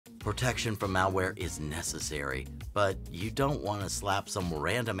Protection from malware is necessary, but you don't want to slap some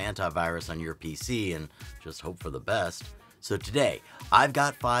random antivirus on your PC and just hope for the best. So today, I've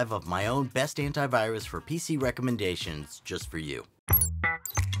got 5 of my own best antivirus for PC recommendations just for you.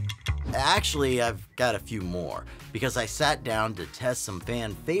 Actually, I've got a few more, because I sat down to test some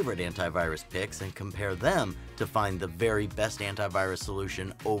fan favorite antivirus picks and compare them to find the very best antivirus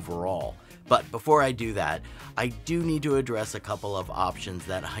solution overall. But before I do that, I do need to address a couple of options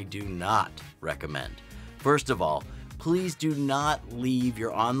that I do not recommend. First of all, please do not leave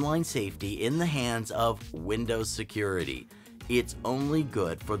your online safety in the hands of Windows security. It's only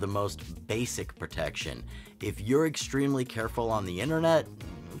good for the most basic protection. If you're extremely careful on the internet,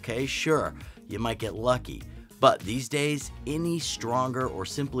 okay, sure, you might get lucky. But these days, any stronger or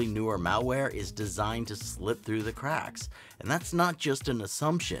simply newer malware is designed to slip through the cracks. And that's not just an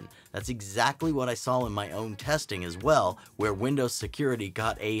assumption. That's exactly what I saw in my own testing as well, where Windows security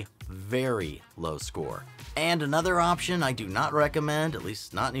got a very low score. And another option I do not recommend, at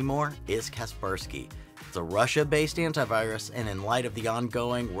least not anymore, is Kaspersky. It's a Russia-based antivirus, and in light of the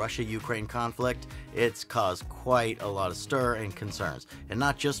ongoing Russia-Ukraine conflict, it's caused quite a lot of stir and concerns, and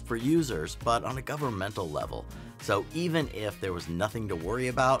not just for users, but on a governmental level. So even if there was nothing to worry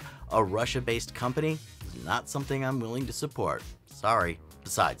about, a Russia-based company is not something I'm willing to support. Sorry.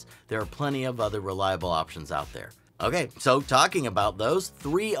 Besides, there are plenty of other reliable options out there. Okay, so talking about those,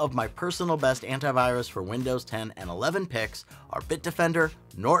 3 of my personal best antivirus for Windows 10 and 11 picks are Bitdefender,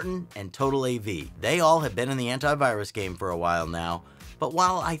 Norton, and TotalAV. They all have been in the antivirus game for a while now, but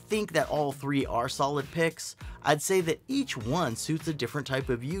while I think that all 3 are solid picks, I'd say that each one suits a different type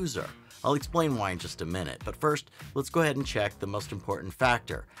of user. I'll explain why in just a minute, but first, let's go ahead and check the most important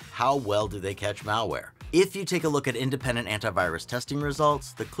factor. How well do they catch malware? If you take a look at independent antivirus testing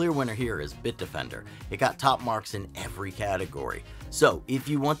results, the clear winner here is Bitdefender. It got top marks in every category. So if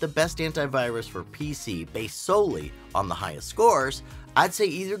you want the best antivirus for PC based solely on the highest scores, I'd say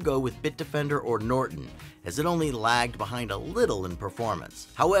either go with Bitdefender or Norton, as it only lagged behind a little in performance.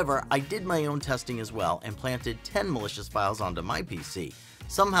 However, I did my own testing as well and planted 10 malicious files onto my PC.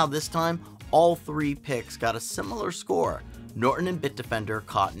 Somehow this time, all 3 picks got a similar score. Norton and Bitdefender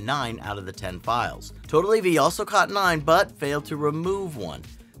caught 9 out of the 10 files. TotalAV also caught 9, but failed to remove 1.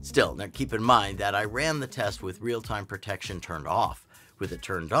 Still, now keep in mind that I ran the test with real-time protection turned off. With it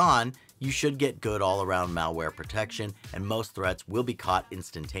turned on, you should get good all-around malware protection, and most threats will be caught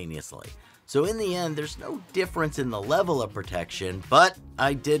instantaneously. So in the end, there's no difference in the level of protection, but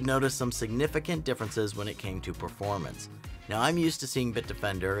I did notice some significant differences when it came to performance. Now, I'm used to seeing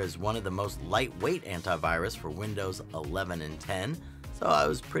Bitdefender as one of the most lightweight antivirus for Windows 11 and 10, so I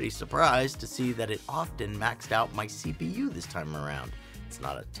was pretty surprised to see that it often maxed out my CPU this time around. It's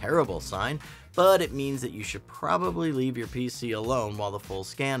not a terrible sign, but it means that you should probably leave your PC alone while the full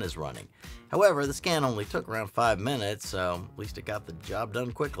scan is running. However, the scan only took around 5 minutes, so at least it got the job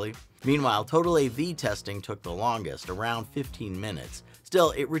done quickly. Meanwhile, TotalAV testing took the longest, around 15 minutes.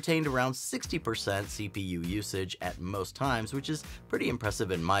 Still, it retained around 60% CPU usage at most times, which is pretty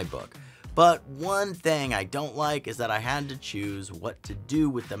impressive in my book. But one thing I don't like is that I had to choose what to do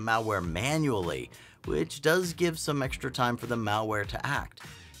with the malware manually, which does give some extra time for the malware to act.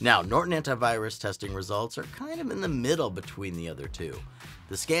 Now, Norton antivirus testing results are kind of in the middle between the other two.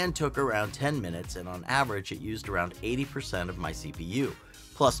 The scan took around 10 minutes, and on average it used around 80% of my CPU.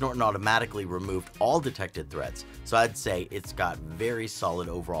 Plus, Norton automatically removed all detected threats, so I'd say it's got very solid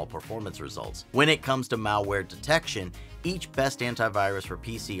overall performance results. When it comes to malware detection, each best antivirus for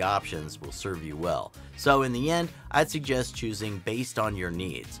PC options will serve you well. So in the end, I'd suggest choosing based on your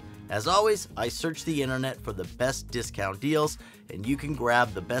needs. As always, I search the internet for the best discount deals, and you can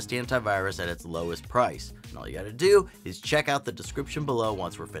grab the best antivirus at its lowest price. And all you gotta do is check out the description below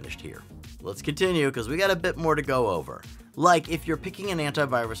once we're finished here. Let's continue, because we got a bit more to go over. Like, if you're picking an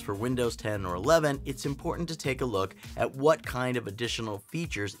antivirus for Windows 10 or 11, it's important to take a look at what kind of additional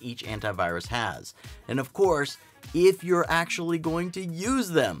features each antivirus has. And of course, if you're actually going to use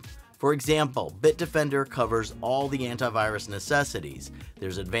them. For example, Bitdefender covers all the antivirus necessities.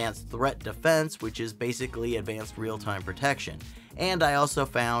 There's advanced threat defense, which is basically advanced real-time protection. And I also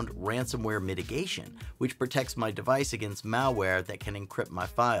found ransomware mitigation, which protects my device against malware that can encrypt my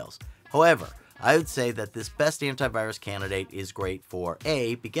files. However, I would say that this best antivirus candidate is great for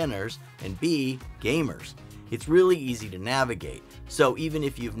A, beginners, and B, gamers. It's really easy to navigate, so even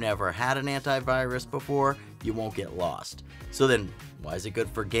if you've never had an antivirus before, you won't get lost. So then, why is it good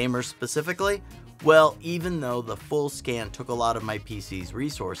for gamers specifically? Well, even though the full scan took a lot of my PC's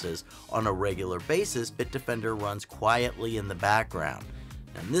resources, on a regular basis, Bitdefender runs quietly in the background.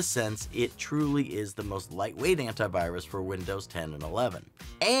 In this sense, it truly is the most lightweight antivirus for Windows 10 and 11.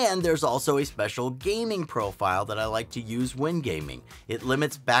 And there's also a special gaming profile that I like to use when gaming. It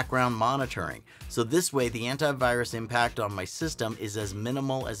limits background monitoring, so this way the antivirus impact on my system is as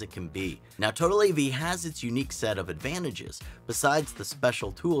minimal as it can be. Now, TotalAV has its unique set of advantages. Besides the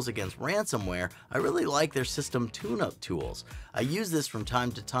special tools against ransomware, I really like their system tune-up tools. I use this from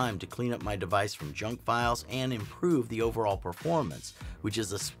time to time to clean up my device from junk files and improve the overall performance, which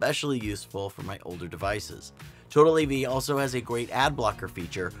is especially useful for my older devices. TotalAV also has a great ad blocker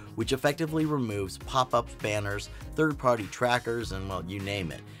feature, which effectively removes pop-ups, banners, third-party trackers, and well, you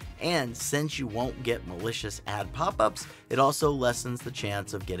name it. And since you won't get malicious ad pop-ups, it also lessens the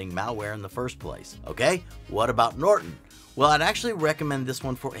chance of getting malware in the first place. Okay, what about Norton? Well, I'd actually recommend this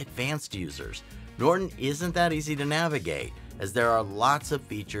one for advanced users. Norton isn't that easy to navigate, as there are lots of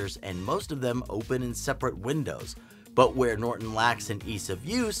features and most of them open in separate windows. But where Norton lacks in ease of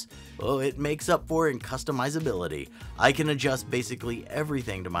use, well, it makes up for in customizability. I can adjust basically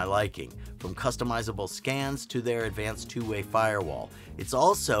everything to my liking, from customizable scans to their advanced two-way firewall. It's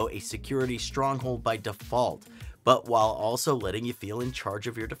also a security stronghold by default, but while also letting you feel in charge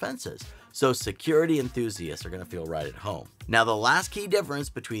of your defenses. So security enthusiasts are going to feel right at home. Now, the last key difference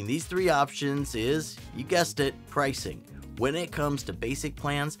between these three options is, you guessed it, pricing. When it comes to basic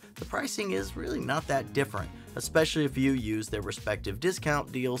plans, the pricing is really not that different, especially if you use their respective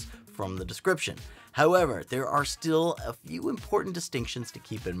discount deals from the description. However, there are still a few important distinctions to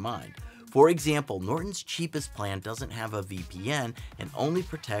keep in mind. For example, Norton's cheapest plan doesn't have a VPN and only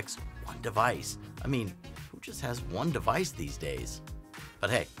protects one device. I mean, who just has one device these days? But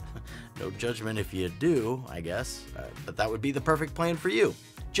hey, no judgment if you do, I guess, but that would be the perfect plan for you.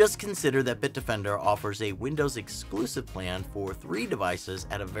 Just consider that Bitdefender offers a Windows exclusive plan for 3 devices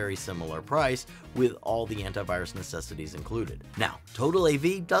at a very similar price with all the antivirus necessities included. Now,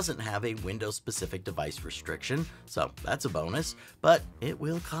 TotalAV doesn't have a Windows specific device restriction, so that's a bonus, but it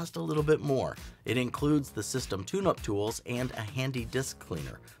will cost a little bit more. It includes the system tune-up tools and a handy disk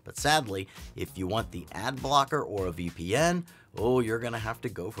cleaner, but sadly, if you want the ad blocker or a VPN, oh, you're gonna have to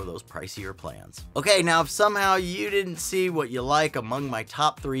go for those pricier plans. Okay, now if somehow you didn't see what you like among my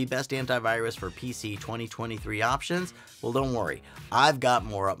top 3 best antivirus for PC 2023 options, well, don't worry, I've got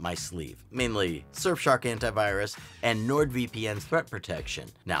more up my sleeve, mainly Surfshark antivirus and NordVPN's threat protection.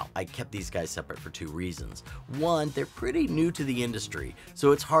 Now, I kept these guys separate for 2 reasons. One, they're pretty new to the industry,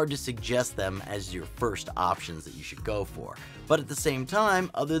 so it's hard to suggest them as your first options that you should go for. But at the same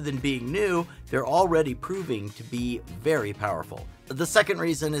time, other than being new, they're already proving to be very powerful. The second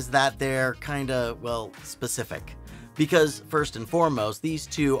reason is that they're kinda, well, specific. Because first and foremost, these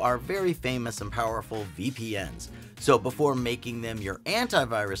 2 are very famous and powerful VPNs. So before making them your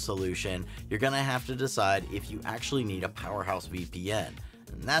antivirus solution, you're gonna have to decide if you actually need a powerhouse VPN.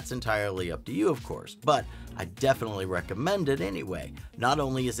 And that's entirely up to you, of course, but I definitely recommend it anyway. Not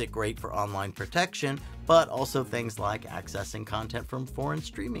only is it great for online protection, but also things like accessing content from foreign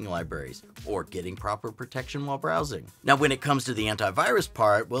streaming libraries or getting proper protection while browsing. Now, when it comes to the antivirus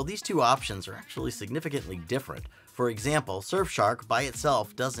part, well, these 2 options are actually significantly different. For example, Surfshark by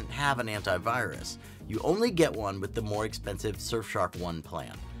itself doesn't have an antivirus. You only get one with the more expensive Surfshark One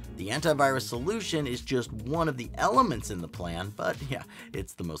plan. The antivirus solution is just one of the elements in the plan, but yeah,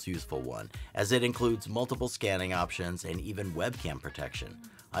 it's the most useful one, as it includes multiple scanning options and even webcam protection.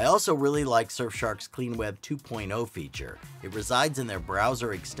 I also really like Surfshark's Clean Web 2.0 feature. It resides in their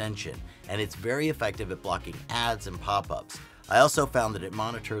browser extension, and it's very effective at blocking ads and pop-ups. I also found that it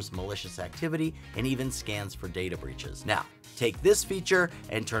monitors malicious activity and even scans for data breaches. Now, take this feature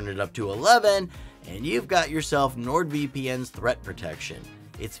and turn it up to 11, and you've got yourself NordVPN's threat protection.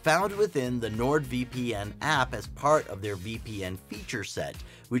 It's found within the NordVPN app as part of their VPN feature set,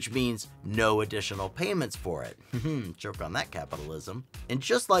 which means no additional payments for it. Joke on that, capitalism. And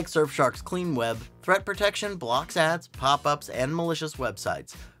just like Surfshark's Clean Web, threat protection blocks ads, pop-ups, and malicious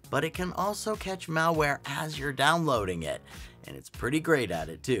websites, but it can also catch malware as you're downloading it. And it's pretty great at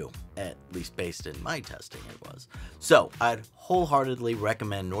it too, at least based in my testing it was. So I'd wholeheartedly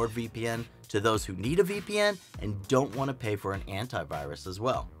recommend NordVPN to those who need a VPN and don't want to pay for an antivirus as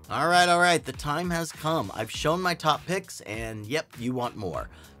well. All right, the time has come. I've shown my top picks and yep, you want more.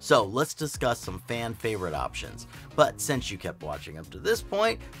 So let's discuss some fan favorite options. But since you kept watching up to this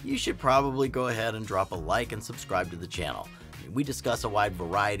point, you should probably go ahead and drop a like and subscribe to the channel. We discuss a wide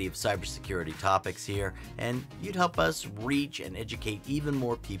variety of cybersecurity topics here, and you'd help us reach and educate even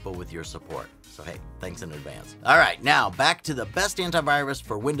more people with your support. So hey, thanks in advance. All right, now back to the best antivirus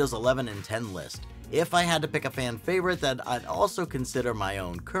for Windows 11 and 10 list. If I had to pick a fan favorite that I'd also consider my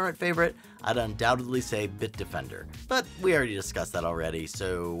own current favorite, I'd undoubtedly say Bitdefender. But we already discussed that already,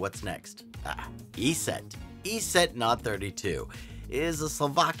 so what's next? ESET. ESET Not 32 is a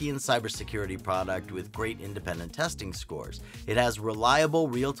Slovakian cybersecurity product with great independent testing scores. It has reliable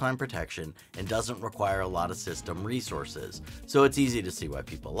real-time protection and doesn't require a lot of system resources, so it's easy to see why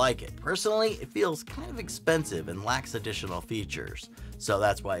people like it. Personally, it feels kind of expensive and lacks additional features, so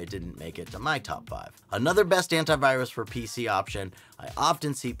that's why it didn't make it to my top 5. Another best antivirus for PC option I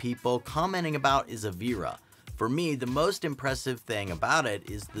often see people commenting about is Avira. For me, the most impressive thing about it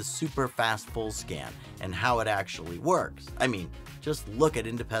is the super fast full scan and how it actually works. I mean, just look at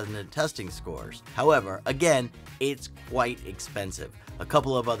independent testing scores. However, again, it's quite expensive. A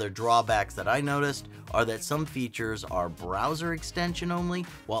couple of other drawbacks that I noticed are that some features are browser extension only,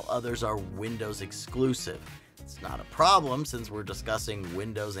 while others are Windows exclusive. It's not a problem since we're discussing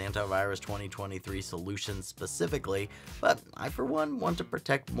Windows Antivirus 2023 solutions specifically, but I for one want to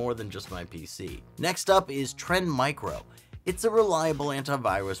protect more than just my PC. Next up is Trend Micro. It's a reliable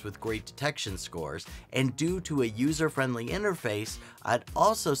antivirus with great detection scores, and due to a user-friendly interface, I'd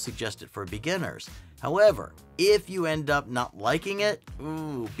also suggest it for beginners. However, if you end up not liking it,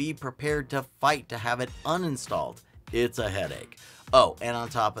 be prepared to fight to have it uninstalled. It's a headache. Oh, and on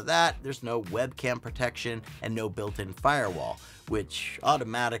top of that, there's no webcam protection and no built-in firewall, which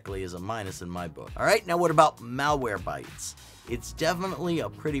automatically is a minus in my book. Alright, now what about Malwarebytes? It's definitely a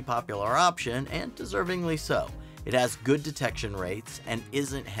pretty popular option, and deservingly so. It has good detection rates and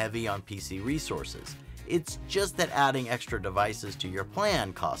isn't heavy on PC resources. It's just that adding extra devices to your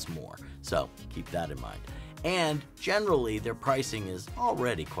plan costs more, so keep that in mind. And generally, their pricing is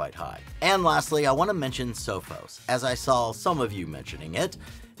already quite high. And lastly, I want to mention Sophos, as I saw some of you mentioning it.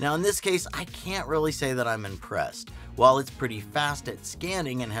 Now in this case, I can't really say that I'm impressed. While it's pretty fast at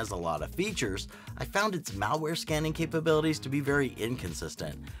scanning and has a lot of features, I found its malware scanning capabilities to be very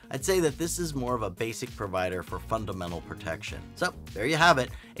inconsistent. I'd say that this is more of a basic provider for fundamental protection. So there you have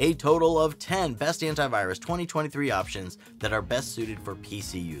it, a total of 10 best antivirus 2023 options that are best suited for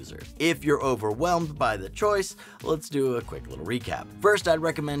PC users. If you're overwhelmed by the choice, let's do a quick little recap. First, I'd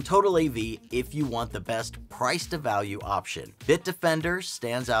recommend TotalAV if you want the best price to value option. Bitdefender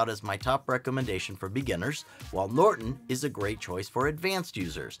stands out as my top recommendation for beginners, while Norton is a great choice for advanced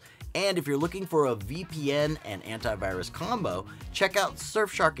users. And if you're looking for a VPN and antivirus combo, check out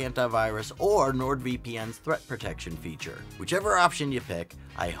Surfshark Antivirus or NordVPN's threat protection feature. Whichever option you pick,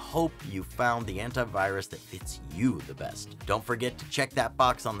 I hope you found the antivirus that fits you the best. Don't forget to check that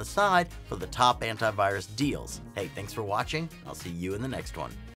box on the side for the top antivirus deals. Hey, thanks for watching. I'll see you in the next one.